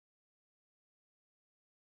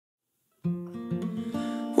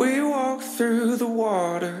through the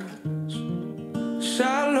waters.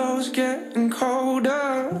 Shallows getting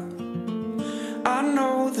colder. I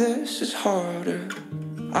know this is harder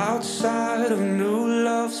outside of new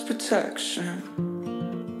love's protection.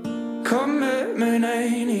 Commitment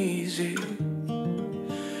ain't easy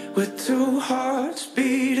with two hearts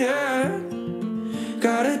beating.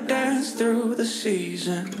 Gotta dance through the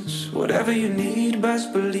seasons. Whatever you need,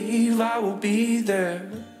 best believe I will be there.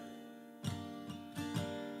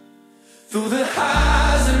 Through the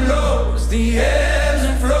highs and lows, the ebbs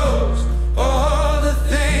and flows, all the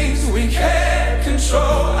things we can't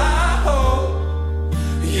control, I hope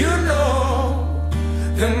you know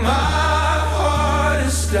that my heart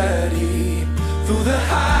is steady. Through the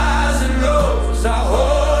highs and lows, I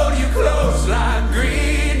hold you close like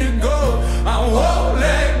green to gold. I won't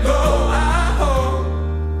let go, I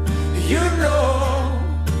hope you know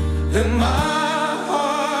that my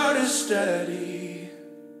heart is steady.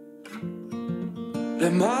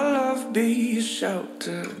 Let my love be your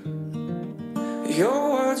shelter,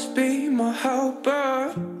 your words be my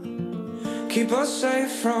helper. Keep us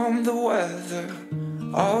safe from the weather.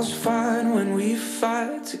 All's fine when we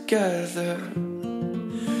fight together.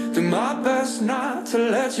 Do my best not to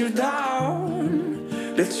let you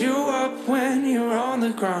down, lift you up when you're on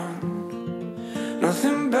the ground.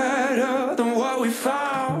 Nothing better than what we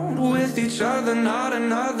found with each other, not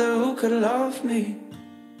another who could love me.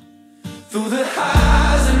 Through the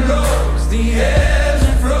highs and lows, the ebbs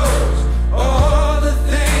and flows, all the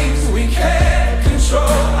things we can't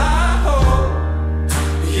control, I hope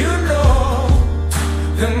you know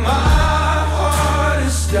that my heart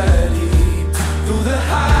is steady. Through the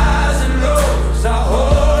highs and lows, I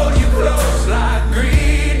hold you close like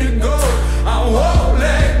green to gold. I won't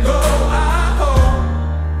let go, I hope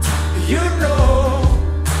you know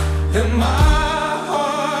that my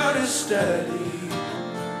heart is steady.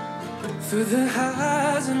 Through the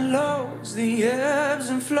highs and lows, the ebbs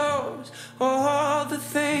and flows, all the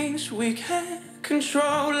things we can't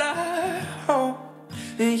control, I hope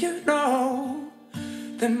you know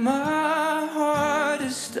that my heart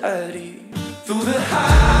is steady. Through the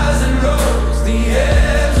highs and lows, the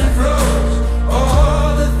ebbs and flows,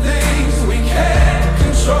 all the things we can't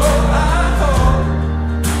control, I hope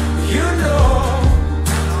you know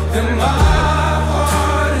that my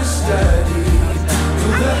heart is steady.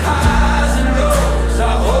 Through the highs and lows,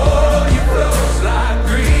 I hold you close like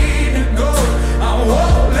green to gold. I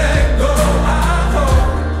won't let go, I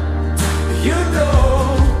hope you know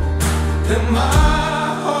that my